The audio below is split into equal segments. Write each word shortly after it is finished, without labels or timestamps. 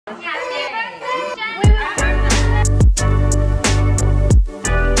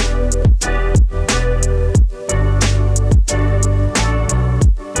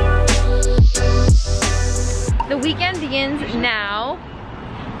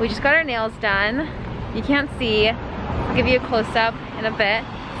We just got our nails done. You can't see. I'll give you a close-up in a bit.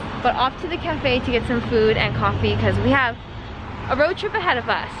 But off to the cafe to get some food and coffee because we have a road trip ahead of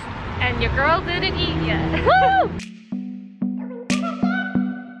us. And your girl didn't eat yet. Woo!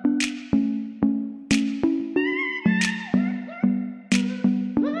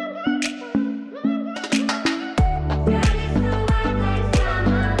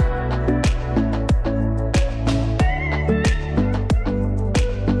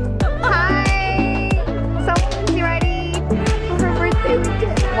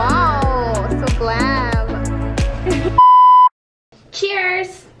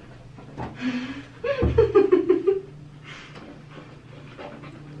 Cheers!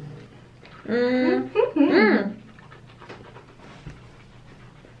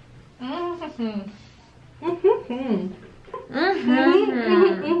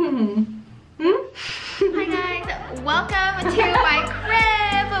 Hi guys, welcome to my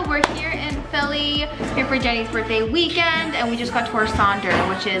crib. We're here in Philly, here for Jenny's birthday weekend, and we just got to our Sonder,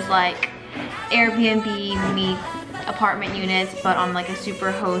 which is like Airbnb meets apartment units, but on like a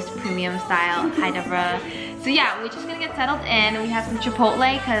super host premium style kind of so yeah, we're just gonna get settled in. We have some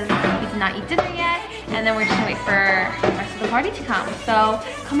Chipotle because we did not eat dinner yet, and then we're just gonna wait for the rest of the party to come. So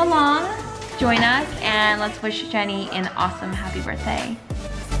come along, join us, and let's wish Jenny an awesome happy birthday.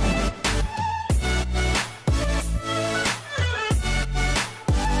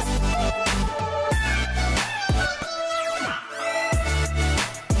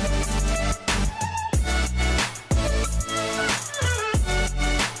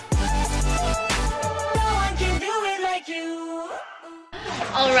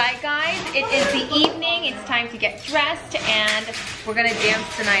 Alright guys, it is the evening, it's time to get dressed, and we're gonna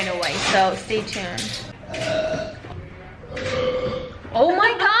dance the night away, so stay tuned. Oh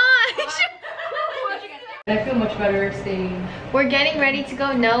my gosh! I feel much better staying. We're getting ready to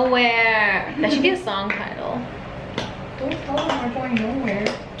go nowhere. That should be a song title. Don't tell them we're going nowhere.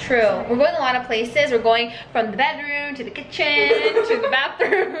 True. We're going a lot of places. We're going from the bedroom to the kitchen to the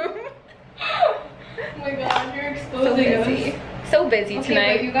bathroom. Oh my god, you're exposing us. So busy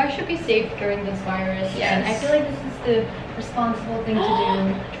tonight. But you guys should be safe during this virus. Yes. And I feel like this is the responsible thing to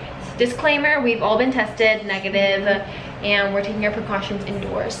do. Disclaimer, we've all been tested negative and we're taking our precautions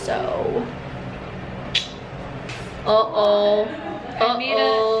indoors, so. Uh-oh.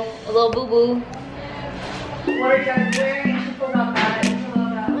 Uh-oh. A little boo-boo. What are you guys wearing? You should pull out that.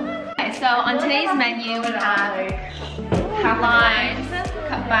 Okay, so on today's menu we have limes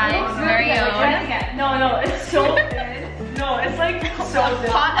cut by very own. No, it's so thin. No, it's like so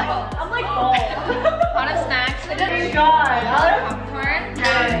thin. I'm like bald. Pot of snacks. Oh my god. Popcorn.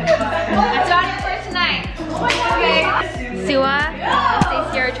 That's about it for tonight. Okay. Sua and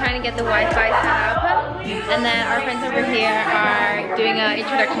Stacey are trying to get the Wi-Fi set up. And then our friends over here are doing an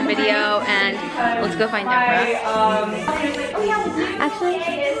introduction video, and let's go find Deborah. Actually,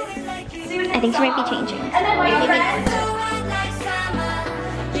 I think she might be changing. Maybe.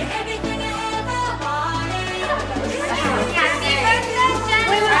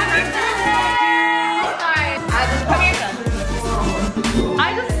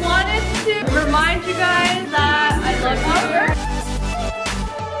 I just wanted to remind you guys that I love you.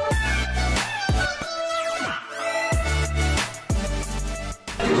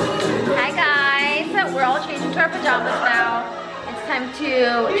 Hi guys, we're all changing to our pajamas now. It's time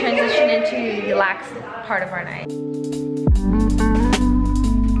to transition into the relaxed part of our night.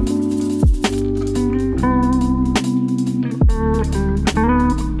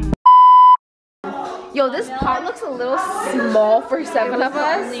 Yo, this pot looks a little small for 7 of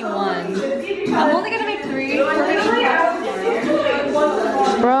us. Only one. I'm only gonna make 3. We're gonna eat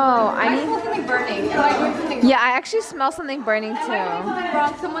Bro, I need something burning. Am I doing something wrong? Yeah, I actually smell something burning too. Am I doing something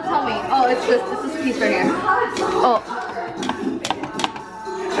wrong? Someone tell me. Oh, it's this piece right here. Oh.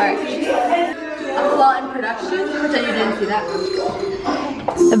 Alright. A flaw in production? Pretend you didn't see that.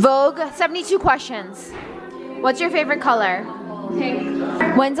 Vogue, 72 questions. What's your favorite color? Pink.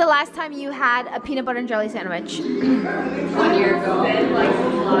 When's the last time you had a peanut butter and jelly sandwich? 1 year ago.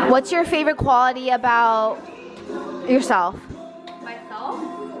 What's your favorite quality about yourself? Myself?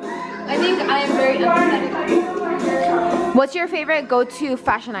 I think I am very empathetic. What's your favorite go-to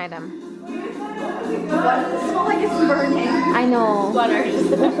fashion item? Why does it smell like it's burning? I know.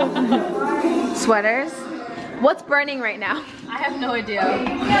 Sweaters. Sweaters? What's burning right now? I have no idea.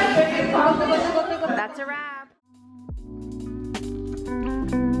 That's a wrap.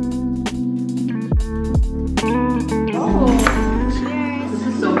 Oh. Cheers. This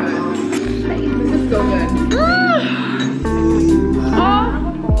is so good. This is so good.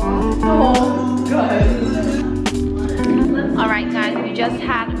 Oh, good. Alright guys, we just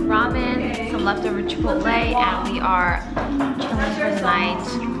had ramen, some leftover Chipotle, and we are chilling for the night.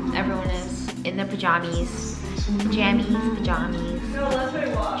 Everyone is in their pajamas. Jammies, pajamas.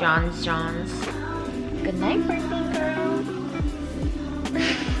 Johns. Good night, birthday girl.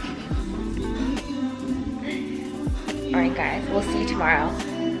 Alright guys, we'll see you tomorrow.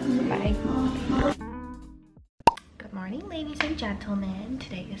 Bye. Good morning, ladies and gentlemen.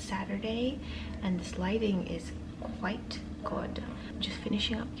 Today is Saturday and this lighting is quite good. I'm just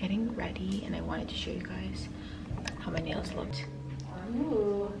finishing up getting ready and I wanted to show you guys how my nails looked.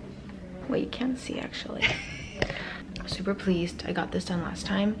 Ooh. Well, you can't see actually. Super pleased. I got this done last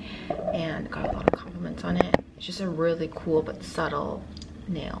time and got a lot of compliments on it. It's just a really cool but subtle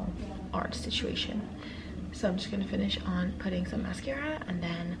nail art situation. So I'm just gonna finish on putting some mascara and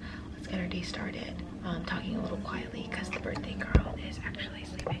then let's get our day started. Talking a little quietly because the birthday girl is actually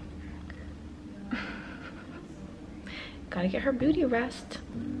sleeping. Gotta get her booty rest.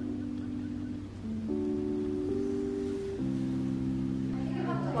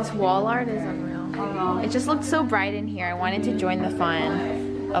 This wall art is unreal. It just looked so bright in here. I wanted to join the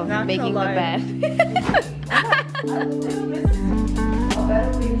fun of making the bed.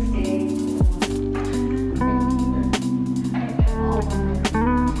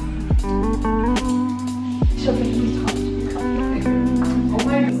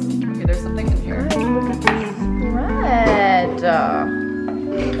 Okay, there's something in here. Guys, look at this spread.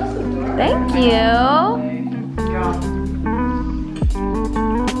 Thank you.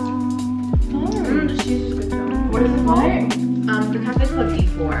 What is it called? The cafe is called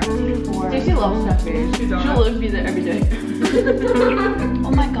D4. Stacey loves cafes. She'll live be there every day.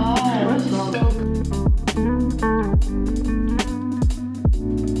 Oh my god.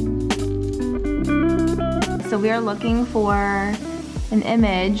 So we are looking for an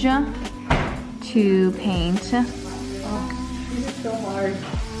image to paint. Oh, this is so hard.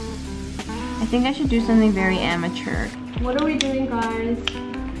 I think I should do something very amateur. What are we doing, guys?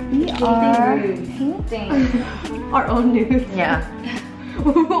 We are painting Our own nudes. Yeah.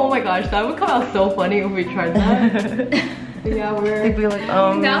 Oh my gosh, that would come out so funny if we tried that. Yeah, They'd be like,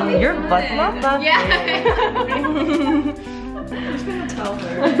 your butt's not that big. I'm just gonna tell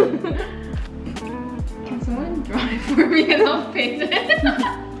her. Can someone draw it for me and I'll paint it?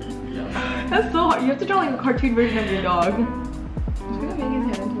 That's so hard. You have to draw like a cartoon version of your dog. I'm just gonna make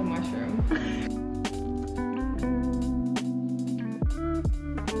his head into a mushroom.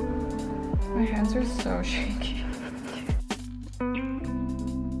 My hands are so shaky.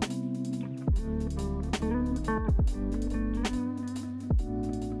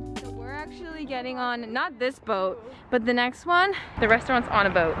 getting on not this boat but the next one. The restaurant's on a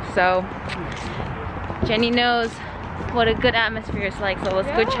boat, so Jenny knows what a good atmosphere is like, so let's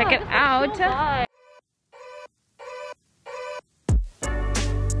go check it out.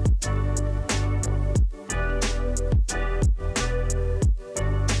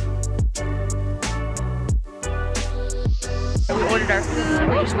 We ordered our food,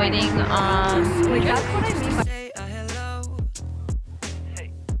 we're just waiting on like, that's what I mean by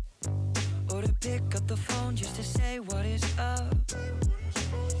pick up the phone just to say what is up.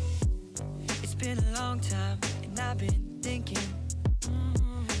 It's been a long time and I've been thinking,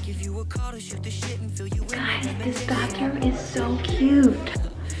 give you a call to shoot the shit and fill you in. Guys, this bathroom is so cute.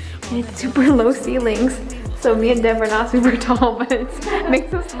 And it's super low ceilings. So me and Deb are not super tall, but it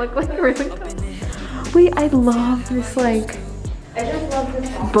makes us look like really tall. Wait, I love this, like, I just love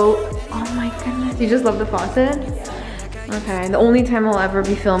this boat. Oh my goodness. You just love the faucet? Okay, the only time I'll ever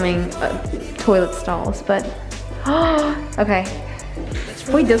be filming toilet stalls, but okay.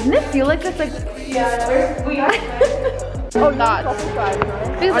 Wait, doesn't it feel like it's like? Yeah, we got. Oh God!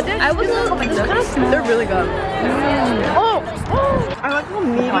 I was kind of small. They're really good. Oh, I like how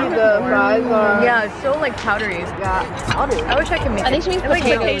meaty the fries are. Yeah, it's so like powdery. Yeah, powdery. I wish I could make it. I think she means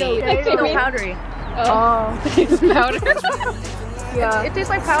potato. Potato powdery. Oh, it's powder. Yeah, it tastes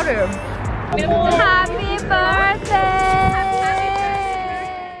like powder. Happy birthday!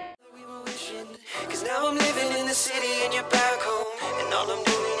 Cause now I'm living in the city and you're back home, and all I'm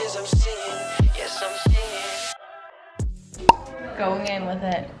doing is I'm singing. Yes, I'm singing. Going in with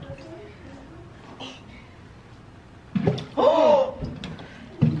it. Oh!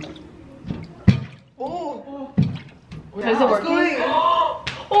 Oh! Is it working?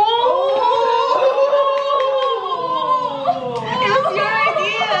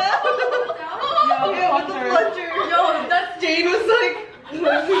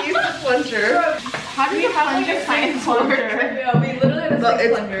 How do you have like a science plunger? Yeah, we literally have a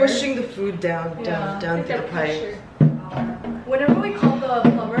science plunger. It's pushing the food down through the pipe. Whenever we call the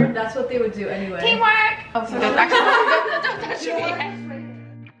plumber, that's what they would do anyway. Teamwork! Oh, so don't touch me.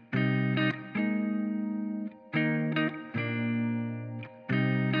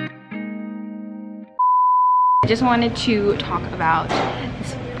 I just wanted to talk about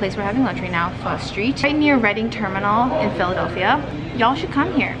this place we're having lunch right now, Pho Street, right near Reading Terminal in Philadelphia. Y'all should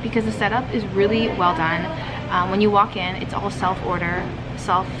come here because the setup is really well done. When you walk in, it's all self-order,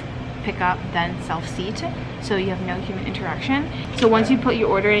 self-pickup, then self-seat, so you have no human interaction. So once you put your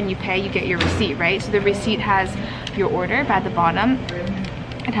order in, you pay, you get your receipt, right? So the receipt has your order, but at the bottom,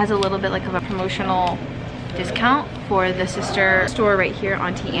 it has a little bit like of a promotional discount for the sister store right here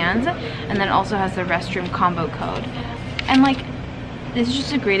on T. Ann's, and then also has the restroom combo code. And like, this is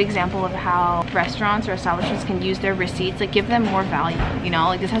just a great example of how restaurants or establishments can use their receipts, like give them more value, you know?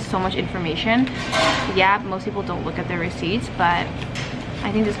 Like this has so much information. Yeah, most people don't look at their receipts, but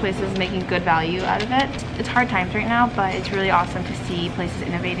I think this place is making good value out of it. It's hard times right now, but it's really awesome to see places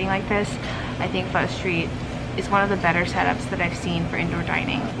innovating like this. I think Pho Street is one of the better setups that I've seen for indoor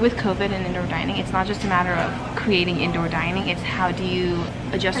dining. With COVID and indoor dining, it's not just a matter of creating indoor dining, it's how do you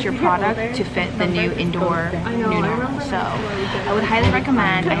adjust your product to fit the new indoor new normal. So I would highly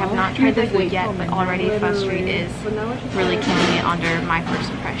recommend. I have not tried the food yet, but already Pho Street is really killing it under my first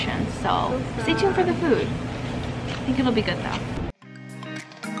impressions. So stay tuned for the food. I think it'll be good though.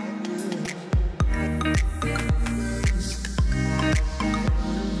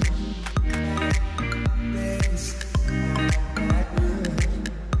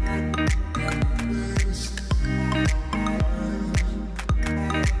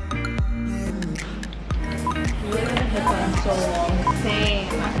 So long. Same.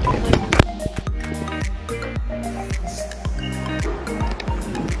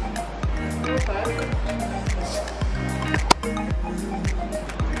 Okay.